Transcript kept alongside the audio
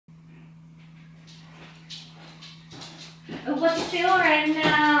What you feel right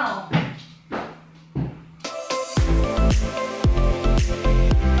now?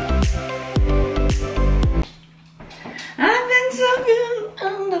 I've been so good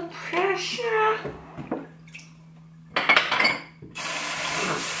under pressure.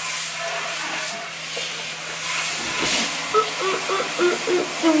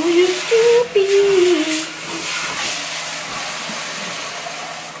 So used to be.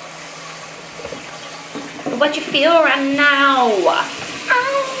 What you feel right now?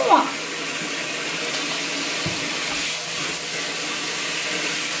 Ow.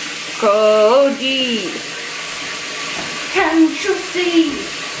 Cody, can't you see?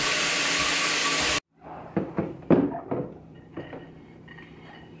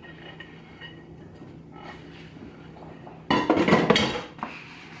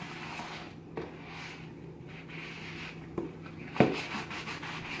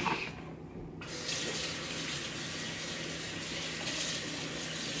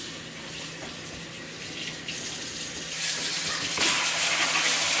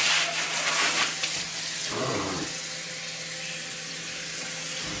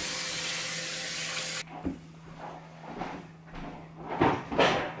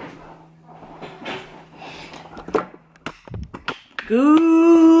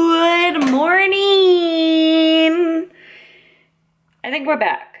 Good morning. I think we're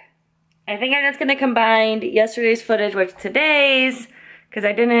back. I think I'm just gonna combine yesterday's footage with today's because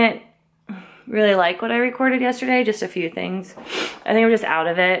I didn't really like what I recorded yesterday, just a few things. I think we're just out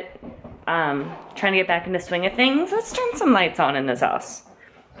of it. Trying to get back into the swing of things. Let's turn some lights on in this house.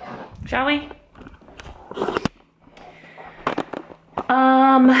 Shall we?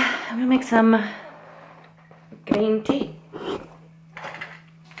 I'm gonna make some green tea.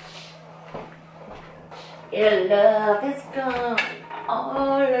 Your love is gone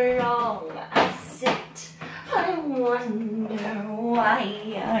all along. I sit, I wonder why,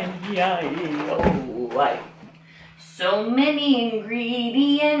 why. So many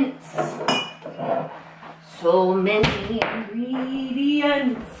ingredients. So many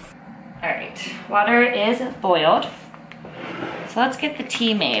ingredients. All right, water is boiled. So let's get the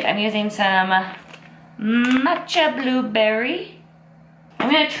tea made. I'm using some matcha blueberry.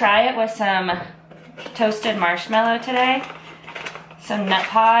 I'm gonna try it with some toasted marshmallow today. Some nut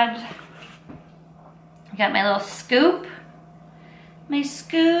pod. I got my little scoop. My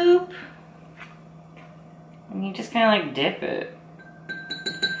scoop. And you just kind of like dip it.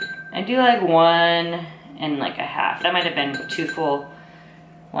 I do like one and like a half. That might have been 2 full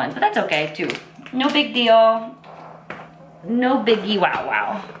ones, but that's okay too. No big deal. No biggie wow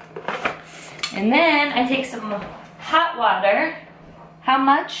wow. And then I take some hot water. How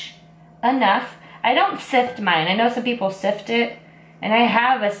much? Enough. I don't sift mine. I know some people sift it, and I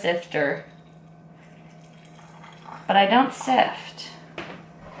have a sifter, but I don't sift.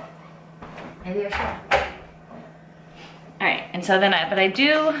 Maybe I should. All right, and so then but I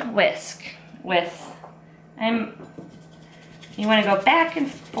do whisk with, you wanna go back and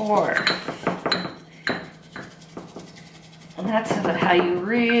forth. And that's how you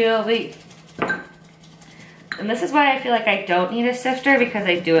really, and this is why I feel like I don't need a sifter, because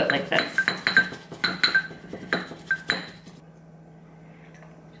I do it like this.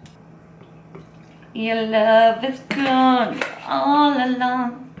 Your love is gone all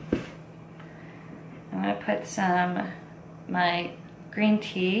along. I'm gonna put my green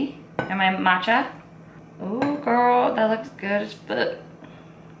tea and my matcha. Oh girl, that looks good as fuck.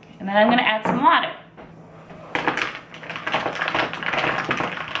 And then I'm gonna add some water.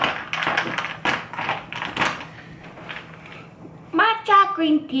 Matcha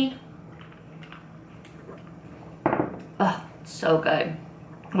green tea. Oh, so good.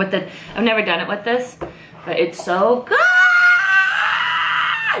 I've never done it with this, but it's so good.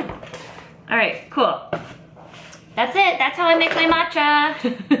 All right, cool. That's it. That's how I make my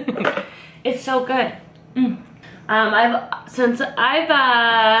matcha. It's so good. Since I've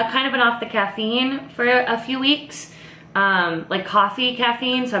kind of been off the caffeine for a few weeks, like coffee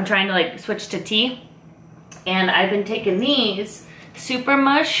caffeine, so I'm trying to like switch to tea. And I've been taking these Super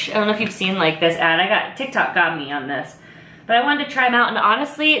Mush. I don't know if you've seen like this ad. TikTok got me on this. But I wanted to try them out, and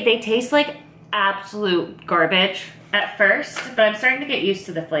honestly, they taste like absolute garbage at first, but I'm starting to get used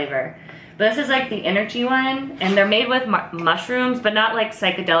to the flavor. But this is like the energy one, and they're made with mushrooms, but not like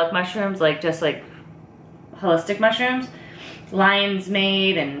psychedelic mushrooms, like just like holistic mushrooms. Lion's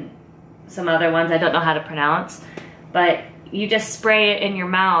made and some other ones I don't know how to pronounce. But you just spray it in your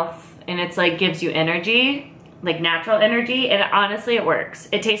mouth, and it's like gives you energy, like natural energy, and honestly, it works.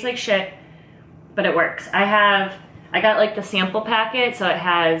 It tastes like shit, but it works. I got like the sample packet, so it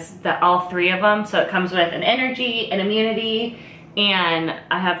has all 3 of them. So it comes with an energy, an immunity, and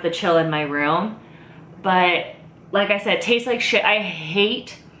I have the chill in my room. But like I said, it tastes like shit. I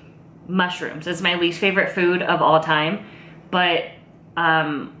hate mushrooms. It's my least favorite food of all time. But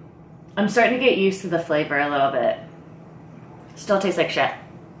I'm starting to get used to the flavor a little bit. Still tastes like shit.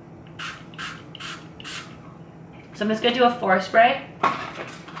 So I'm just gonna do a 4 spray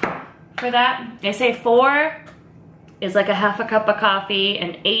for that. They say 4 is like a half a cup of coffee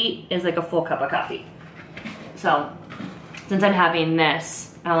and 8 is like a full cup of coffee. So since I'm having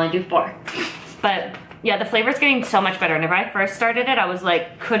this, I only do 4. But yeah, the flavor's getting so much better. And if I first started it, I was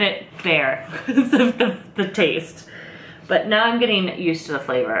like, couldn't bear the taste. But now I'm getting used to the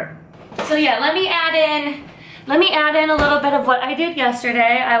flavor. So yeah, let me add in a little bit of what I did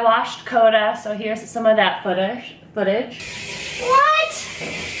yesterday. I washed Coda, so here's some of that footage. What?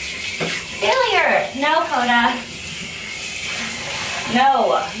 Failure. No, Coda.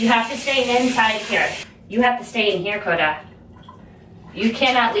 No, you have to stay inside here. You have to stay in here, Coda. You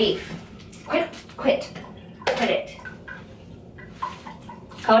cannot leave. Quit it.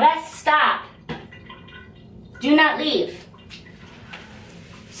 Coda, stop. Do not leave.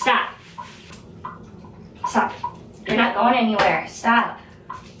 Stop. Stop. You're not going anywhere. Stop.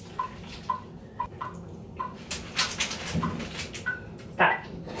 Stop.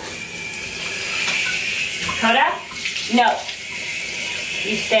 Coda, no.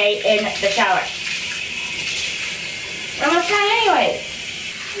 You stay in the shower. We're almost done anyway.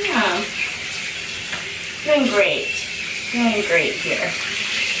 Yeah. Doing great. Doing great here.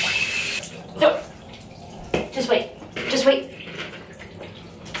 No. Just wait. Just wait.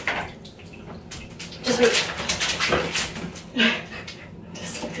 Just wait.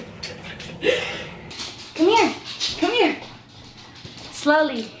 Come here. Come here.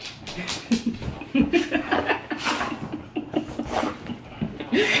 Slowly.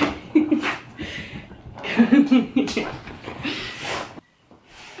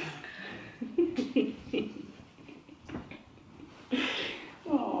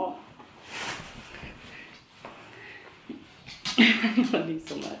 Oh. I love you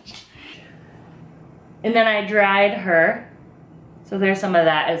so much. And then I dried her. So there's some of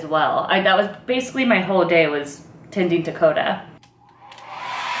that as well. That was basically my whole day was tending to Coda.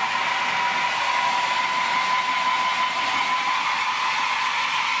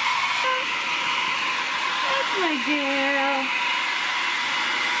 That's my girl.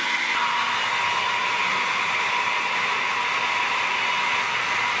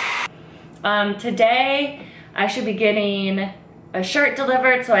 Today I should be getting a shirt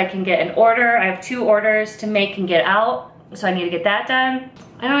delivered so I can get an order. I have 2 orders to make and get out, so I need to get that done.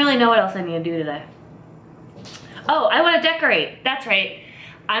 I don't really know what else I need to do today. Oh, I want to decorate. That's right.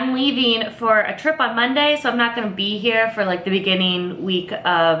 I'm leaving for a trip on Monday, so I'm not going to be here for like the beginning week of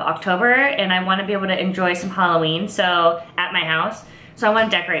October, and I want to be able to enjoy some Halloween so at my house. So I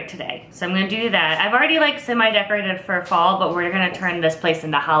want to decorate today. So I'm going to do that. I've already like semi-decorated for fall, but we're going to turn this place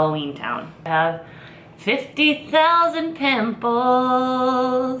into Halloween town. I have 50,000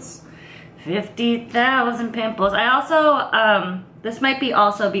 pimples. 50,000 pimples. I also, this might be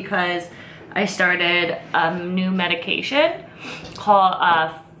also because I started a new medication called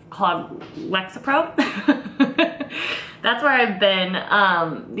Lexapro. That's where I've been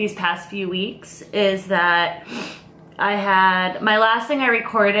these past few weeks, is that I had, my last thing I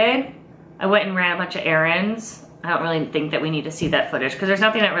recorded, I went and ran a bunch of errands. I don't really think that we need to see that footage because there's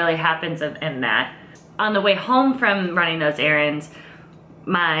nothing that really happens in that. On the way home from running those errands,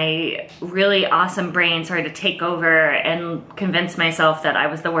 my really awesome brain started to take over and convince myself that I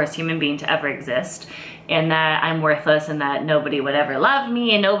was the worst human being to ever exist, and that I'm worthless, and that nobody would ever love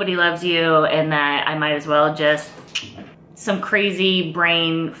me, and nobody loves you, and that I might as well just, some crazy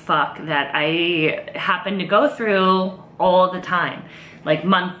brain fuck that I happen to go through all the time. Like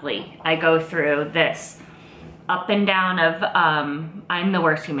monthly, I go through this up and down of I'm the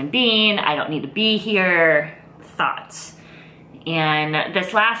worst human being, I don't need to be here thoughts. And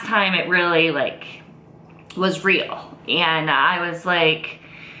this last time it really like was real, and I was like,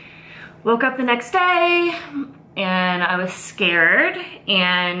 woke up the next day and I was scared,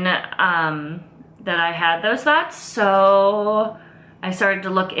 and that I had those thoughts. So I started to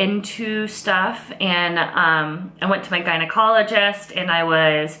look into stuff, and I went to my gynecologist, and I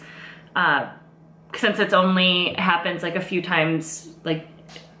was since it's only happens like a few times, like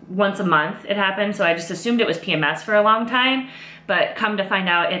once a month it happens, so I just assumed it was PMS for a long time. But come to find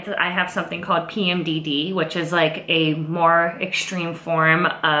out, I have something called pmdd, which is like a more extreme form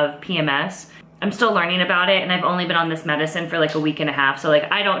of PMS. I'm still learning about it, and I've only been on this medicine for like a week and a half, so like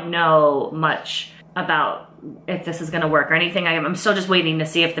I don't know much about if this is gonna work or anything. I'm still just waiting to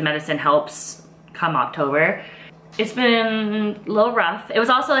see if the medicine helps come October. It's been a little rough. It was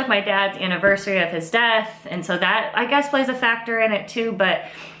also like my dad's anniversary of his death, and so that I guess plays a factor in it too, but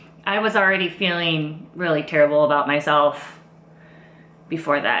I was already feeling really terrible about myself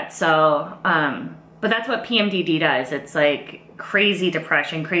before that. So, but that's what PMDD does. It's like crazy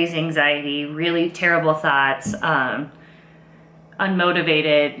depression, crazy anxiety, really terrible thoughts,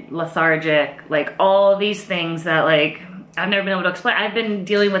 unmotivated, lethargic, like all these things that like I've never been able to explain. I've been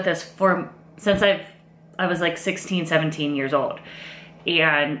dealing with this since I was like 16, 17 years old.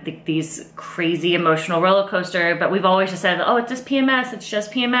 And these crazy emotional roller coaster, but we've always just said, oh, it's just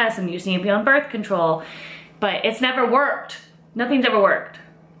PMS, and you just need to be on birth control. But it's never worked. Nothing's ever worked.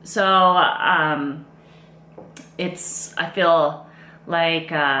 So I feel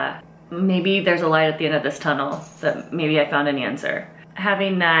like maybe there's a light at the end of this tunnel, that maybe I found an answer.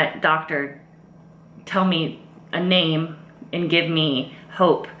 Having that doctor tell me a name and give me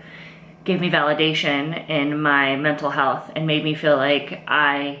hope gave me validation in my mental health and made me feel like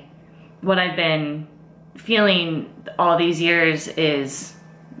what I've been feeling all these years is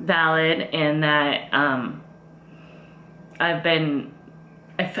valid, and that I've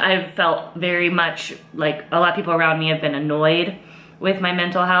felt very much like a lot of people around me have been annoyed with my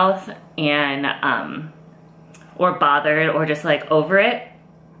mental health and or bothered or just like over it,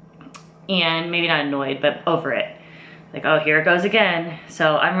 and maybe not annoyed but over it. Like, oh, here it goes again.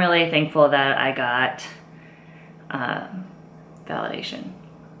 So I'm really thankful that I got validation.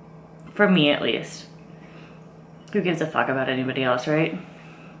 For me, at least. Who gives a fuck about anybody else, right?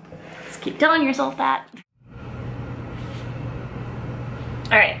 Just keep telling yourself that.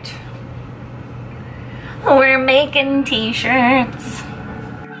 All right. We're making t-shirts.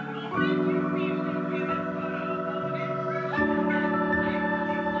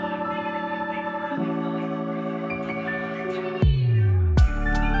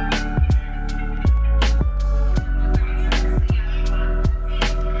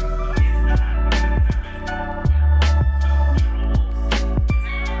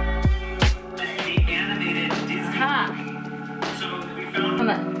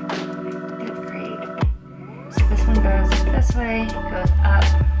 This way goes up,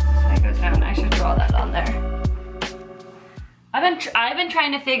 this way goes down. I should draw that on there. I've been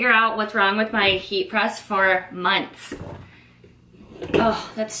trying to figure out what's wrong with my heat press for months.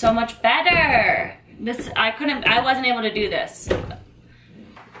 Oh, that's so much better. I wasn't able to do this.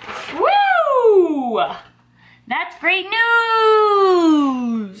 Woo! That's great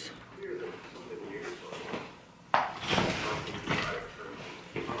news!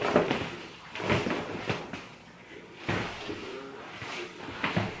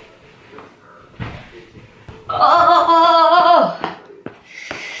 Oh!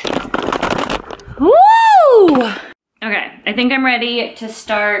 Woo! Okay, I think I'm ready to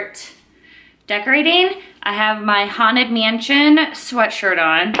start decorating. I have my Haunted Mansion sweatshirt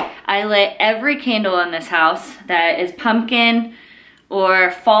on. I lit every candle in this house that is pumpkin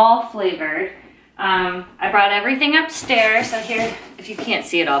or fall flavored. I brought everything upstairs. So here, if you can't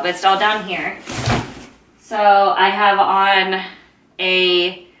see it all, but it's all down here. So I have on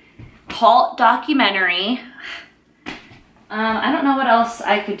a cult documentary. I don't know what else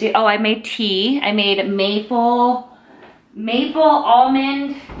I could do. Oh, I made tea. I made maple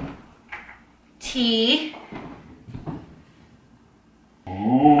almond tea.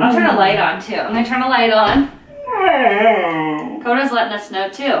 I'll turn a light on too. I'm gonna turn a light on. Coda's letting us know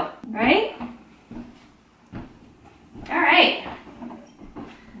too, right? All right.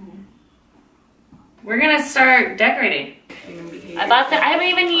 We're gonna start decorating. I haven't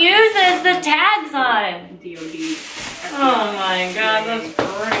even used the tags on. DOD. Oh my God, that's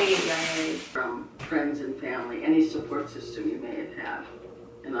great. From friends and family, any support system you may have had.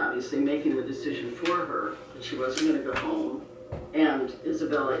 And obviously making the decision for her that she wasn't going to go home. And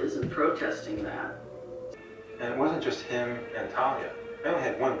Isabella isn't protesting that. And it wasn't just him and Talia. I only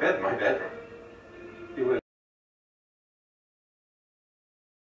had one bed in my bedroom.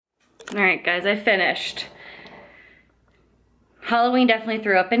 All right, guys, I finished. Halloween definitely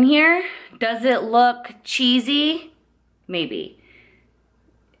threw up in here. Does it look cheesy? Maybe.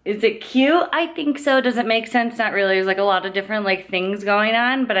 Is it cute? I think so. Does it make sense? Not really. There's like a lot of different like things going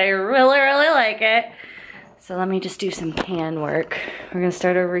on, but I really, really like it. So let me just do some hand work. We're gonna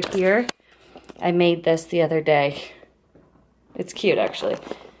start over here. I made this the other day. It's cute actually.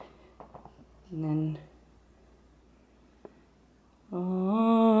 And then,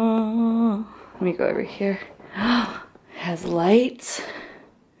 oh, let me go over here. Has lights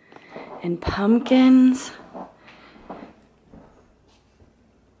and pumpkins.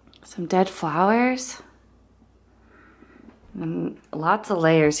 Some dead flowers. And lots of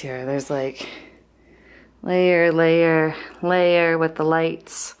layers here. There's like layer, layer, layer with the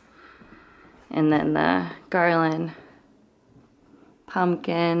lights. And then the garland.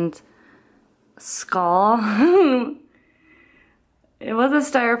 Pumpkins. Skull. It was a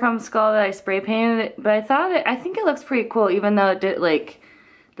styrofoam skull that I spray painted it, but I think it looks pretty cool, even though it did, like,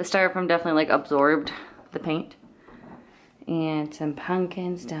 the styrofoam definitely like absorbed the paint. And some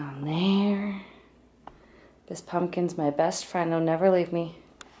pumpkins down there. This pumpkin's my best friend, he'll never leave me.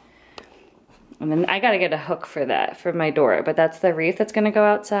 And then I gotta get a hook for that, for my door, but that's the wreath that's gonna go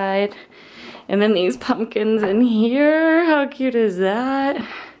outside. And then these pumpkins in here, how cute is that?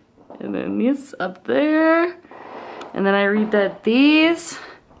 And then these up there. And then I redid these.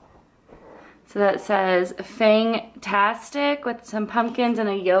 So that says Fang-tastic with some pumpkins and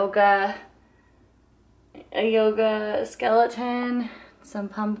a yoga skeleton, some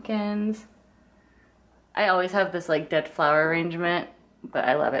pumpkins. I always have this like dead flower arrangement, but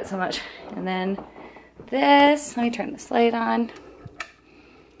I love it so much. And then this, let me turn this light on.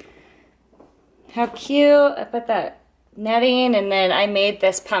 How cute, I put that netting, and then I made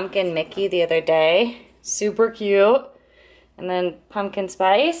this pumpkin Mickey the other day. Super cute. And then pumpkin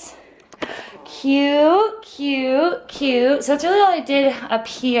spice. Cute, cute, cute. So that's really all I did up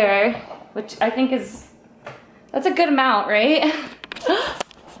here, which I think is, that's a good amount, right?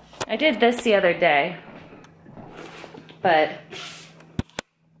 I did this the other day, but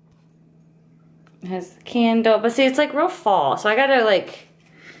it has the candle. But see, it's like real fall, so I gotta like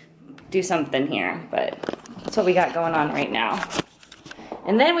do something here, but that's what we got going on right now.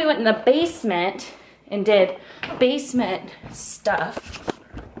 And then we went in the basement and did basement stuff.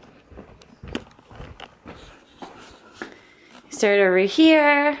 Started over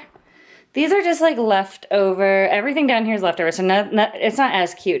here. These are just like leftover. Everything down here is leftover, so it's not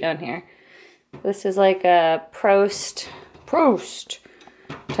as cute down here. This is like a Proust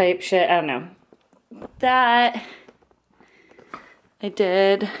type shit. I don't know. That I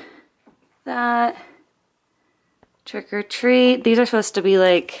did. That trick or treat. These are supposed to be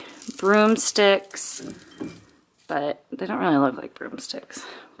like broomsticks, but they don't really look like broomsticks.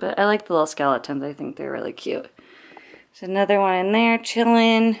 But I like the little skeletons. I think they're really cute. There's another one in there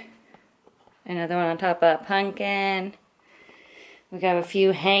chilling. Another one on top of a pumpkin. We got a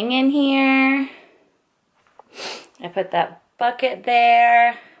few hanging here. I put that bucket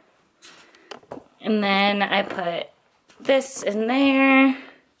there. And then I put this in there.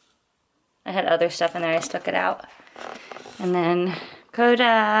 I had other stuff in there, I just took it out. And then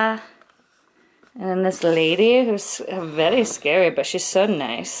Coda. And then this lady who's very scary, but she's so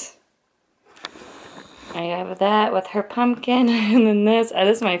nice. I have that with her pumpkin. And then this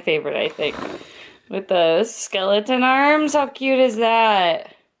is my favorite, I think. With those skeleton arms. How cute is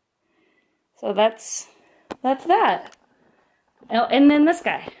that? So that's that. Oh, and then this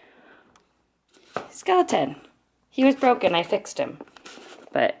guy. Skeleton. He was broken, I fixed him.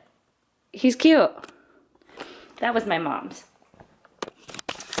 But he's cute. That was my mom's.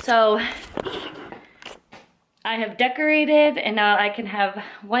 So I have decorated, and now I can have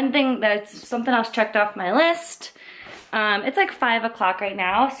one thing that's something else checked off my list. It's like 5 o'clock right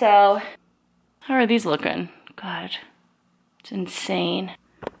now, so how are these looking? God, it's insane.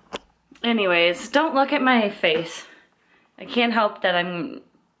 Anyways, don't look at my face. I can't help that I'm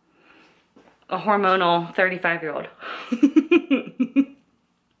a hormonal 35-year-old.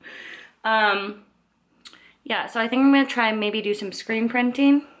 Yeah, so I think I'm gonna try and maybe do some screen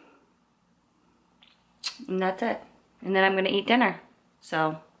printing. And that's it. And then I'm gonna eat dinner.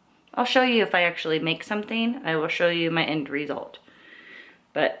 So I'll show you if I actually make something. I will show you my end result.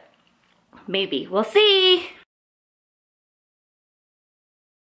 But maybe, we'll see.